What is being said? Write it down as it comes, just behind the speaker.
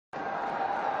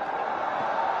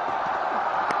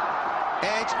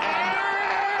Edge and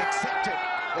accepted.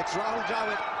 It's Rahul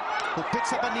Dravid who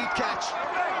picks up a neat catch.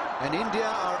 And India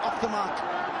are off the mark.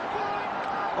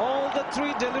 All the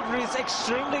three deliveries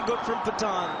extremely good from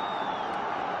Pathan.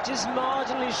 Just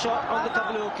marginally short on the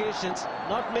couple of occasions,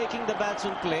 not making the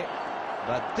batsman play.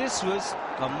 But this was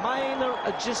a minor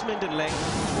adjustment in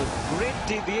length with great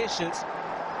deviations.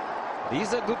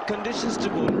 These are good conditions to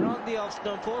bowl around the off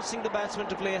stump, forcing the batsman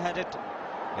to play ahead it.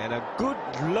 And a good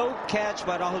low catch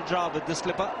by Rahul Dravid, the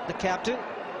slipper, the captain.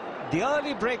 The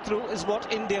early breakthrough is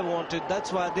what India wanted.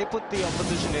 That's why they put the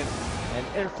opposition in. And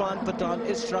Irfan Pathan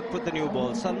is struck with the new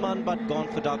ball. Salman Butt gone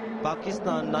for duck.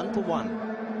 Pakistan none for one.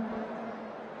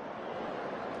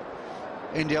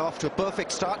 India off to a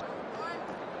perfect start.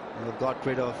 They've got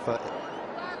rid of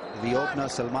the opener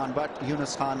Salman Butt.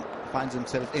 Yunus Khan finds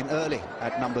himself in early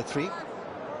at number 3.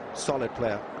 Solid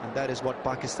player, and that is what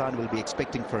Pakistan will be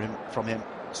expecting from him.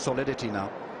 Solidity now.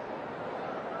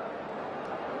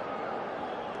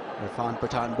 Irfan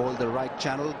Pathan bowled the right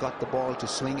channel, got the ball to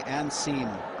swing and seam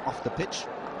off the pitch.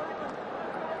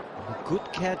 A good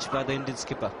catch by the Indian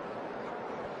skipper.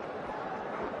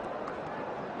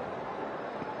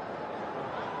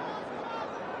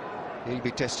 He'll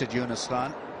be tested, Yunus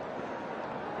Khan.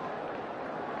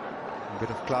 A bit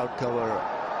of cloud cover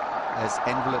has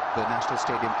enveloped the National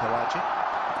Stadium, Karachi.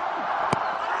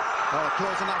 Oh,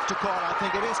 close enough to call. I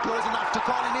think it is close enough to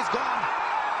call, and he's gone.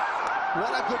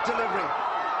 What a good delivery.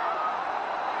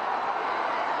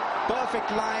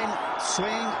 Perfect line,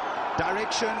 swing,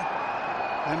 direction,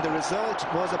 and the result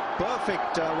was a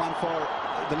perfect one for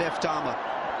the left armour.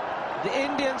 The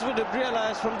Indians would have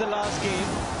realized from the last game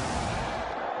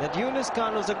that Yunus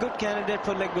Khan was a good candidate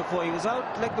for leg before. He was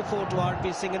out leg before to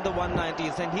RP Singh in the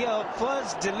 190s, and here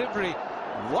first delivery,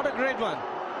 what a great one.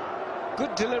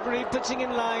 Good delivery, pitching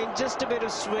in line, just a bit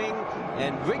of swing,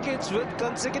 and wickets with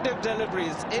consecutive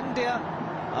deliveries. India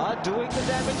are doing the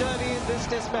damage early in this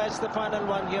test match, the final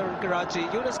one here in Karachi.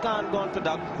 Yunus Khan gone for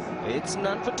duck. It's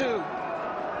none for 2.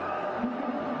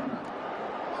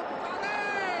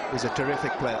 He's a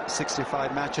terrific player.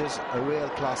 65 matches, a real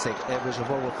classic, average of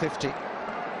over 50.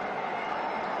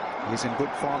 He's in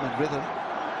good form and rhythm.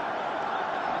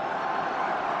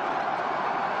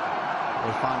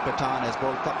 Irfan Pathan has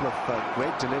bowled a couple of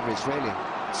great deliveries, really.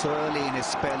 So early in his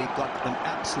spell, he got them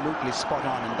absolutely spot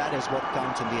on, and that is what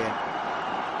counts in the end.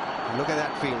 Look at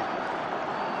that field.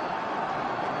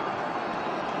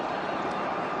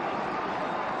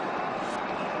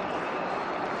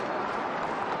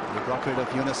 We got rid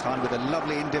of Yunus Khan with a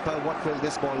lovely in-dipper. What will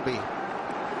this ball be?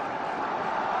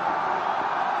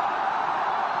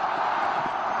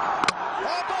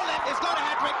 Oh, bowling! It's got a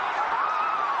hat-trick.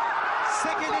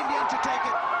 Second Indian to take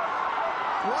it.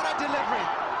 What a delivery.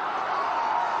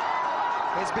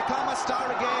 He's become a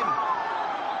star again.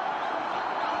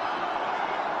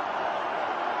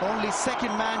 Only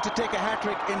second man to take a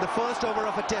hat-trick in the first over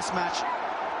of a test match.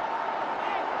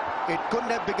 It couldn't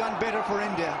have begun better for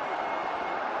India.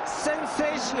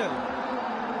 Sensational.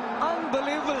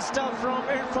 Unbelievable stuff from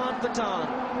Irfan Pathan.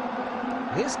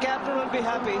 His captain will be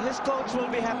happy. His coach will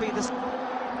be happy. This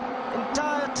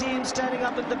entire team standing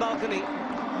up in the balcony.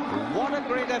 What a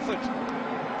great effort.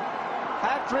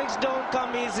 Hat-tricks don't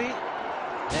come easy.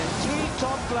 And 3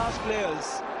 top-class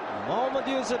players. Mohammad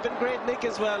Yusuf and great nick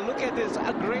as well. Look at this,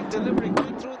 a great delivery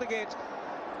going through the gate.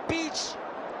 Peach,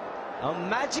 a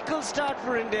magical start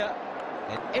for India.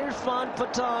 And Irfan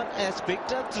Pathan has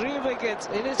picked up 3 wickets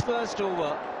in his first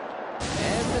over.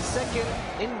 And the second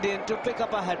Indian to pick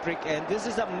up a hat-trick. And this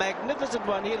is a magnificent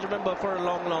one he'll remember for a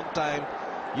long, long time.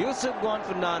 Yusuf gone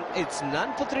for none. It's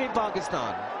none for 3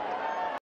 Pakistan.